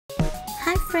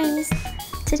friends,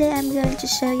 today I'm going to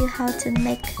show you how to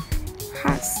make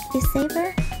hearts in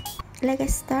SAVER. Let's get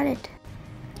started.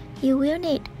 You will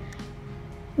need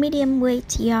medium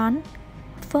weight yarn,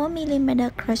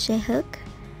 4mm crochet hook,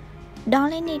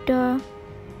 dolly needle,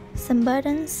 some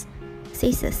buttons,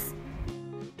 scissors.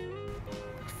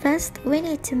 First, we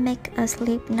need to make a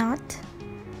slip knot.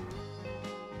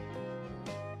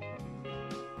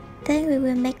 Then we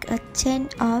will make a chain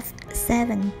of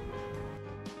 7.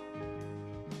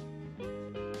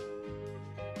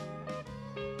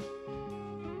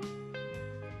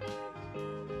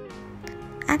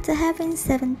 After having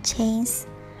 7 chains,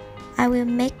 I will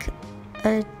make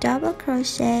a double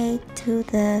crochet to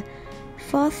the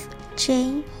 4th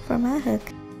chain from a hook.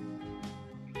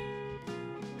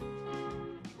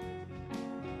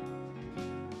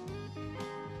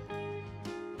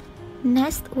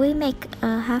 Next, we make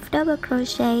a half double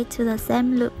crochet to the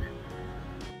same loop.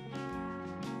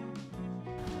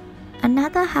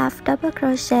 Another half double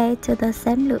crochet to the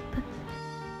same loop.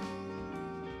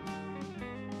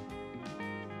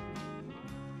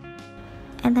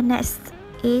 And the next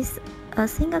is a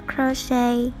single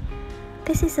crochet.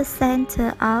 This is the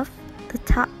center of the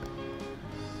top.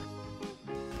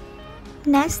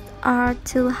 Next are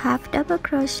 2 half double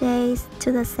crochets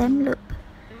to the same loop.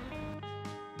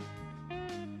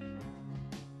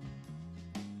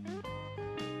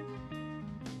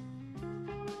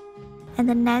 And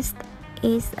the next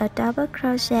is a double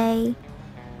crochet.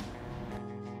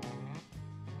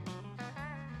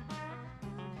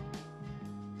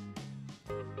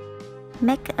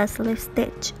 Make a slip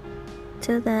stitch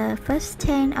to the first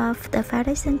chain of the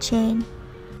foundation chain.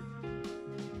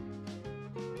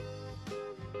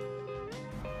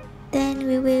 Then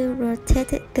we will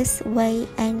rotate it this way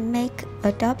and make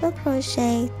a double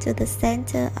crochet to the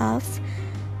center of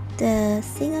the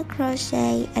single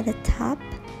crochet at the top.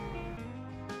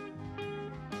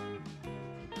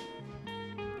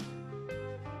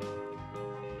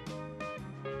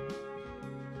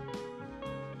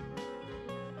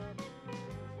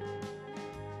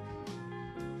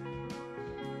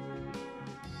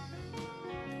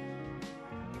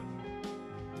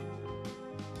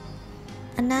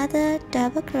 Another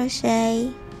double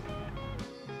crochet,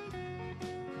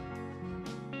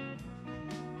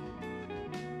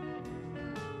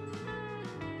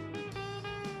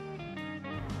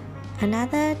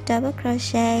 another double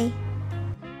crochet,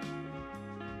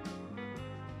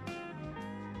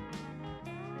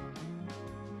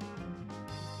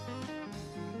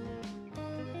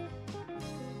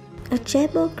 a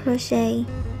treble crochet,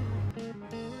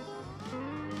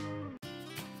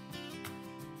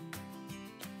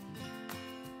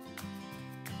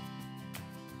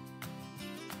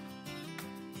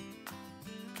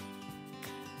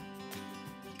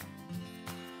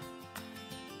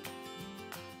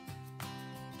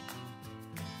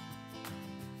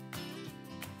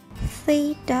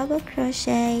 three double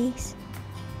crochets,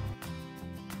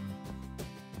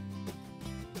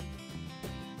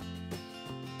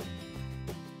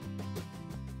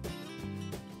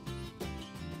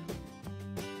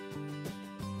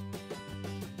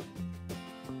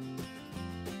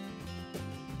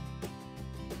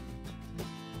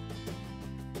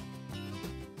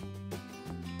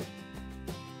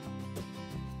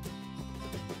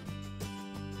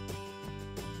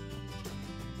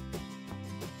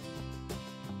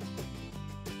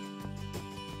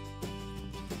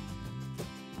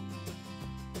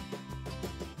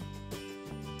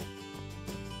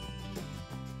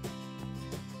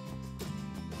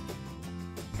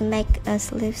 make a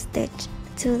slip stitch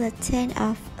to the chain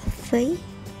of 3.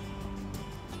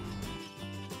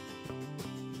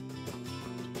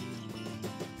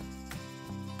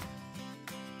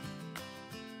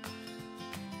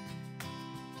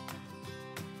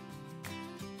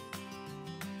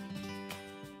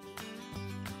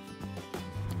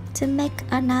 To make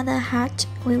another heart,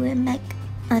 we will make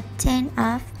a chain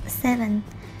of 7.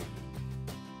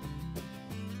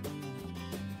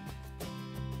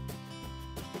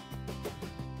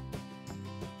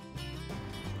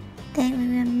 Then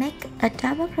we will make a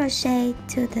double crochet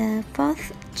to the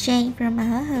 4th chain from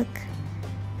our hook.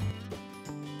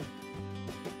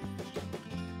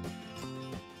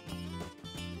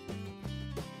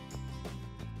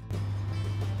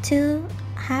 Two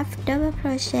half double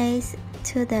crochets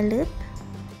to the loop.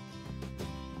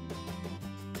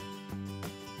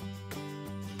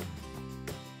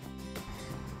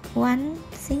 One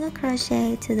single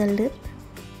crochet to the loop.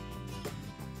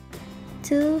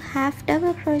 2 half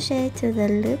double crochet to the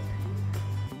loop,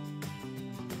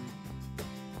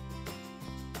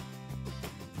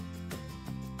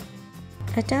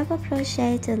 a double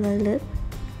crochet to the loop,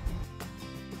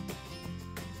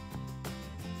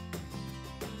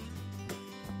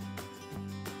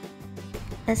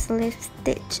 a slip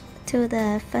stitch to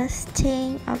the first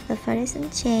chain of the foundation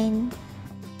chain.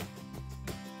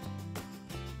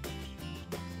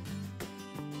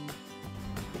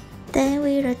 Then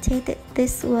we rotate it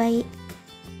this way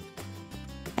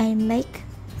and make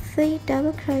 3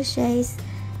 double crochets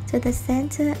to the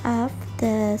center of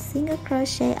the single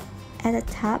crochet at the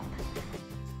top.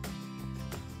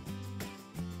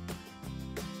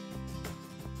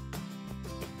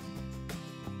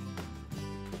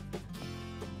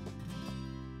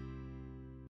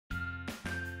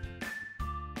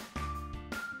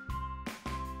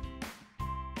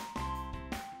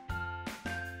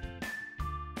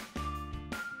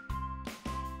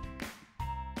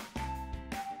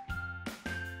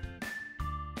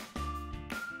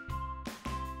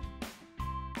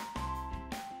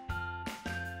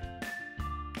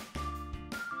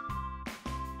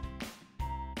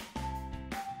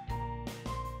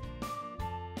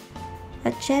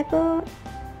 A treble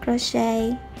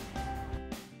crochet,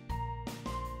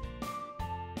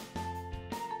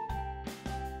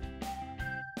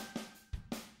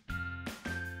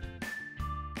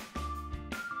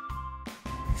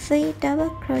 three double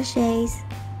crochets,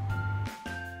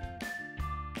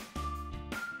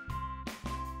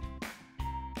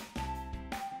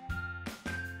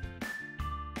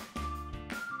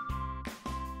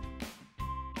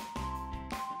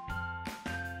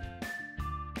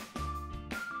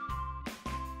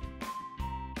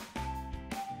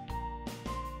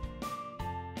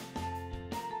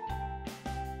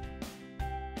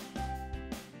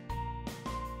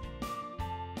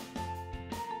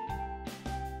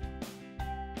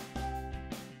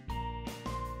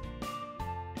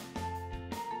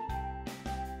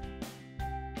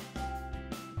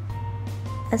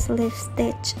 a slip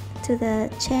stitch to the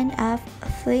chain of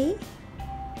 3,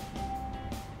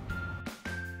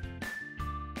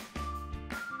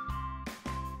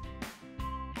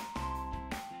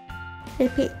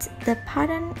 repeat the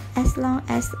pattern as long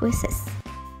as wishes.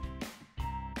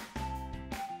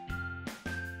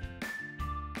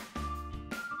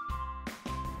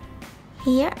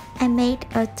 Here I made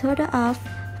a total of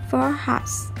 4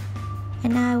 hearts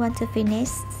and I want to finish,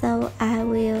 so I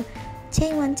will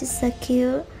chain 1 to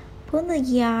secure, pull the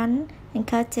yarn and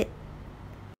cut it.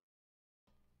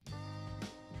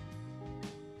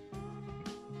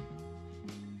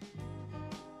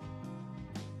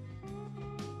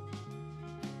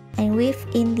 And weave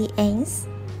in the ends.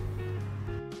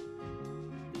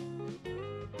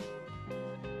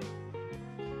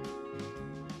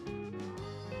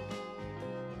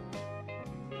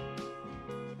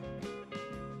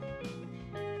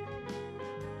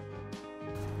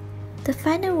 The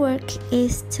final work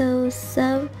is to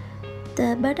sew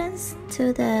the buttons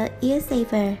to the ear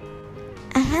saver.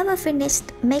 I have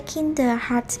finished making the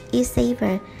heart ear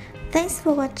saver. Thanks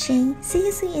for watching. See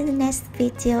you soon in the next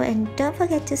video and don't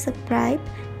forget to subscribe.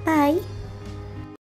 Bye!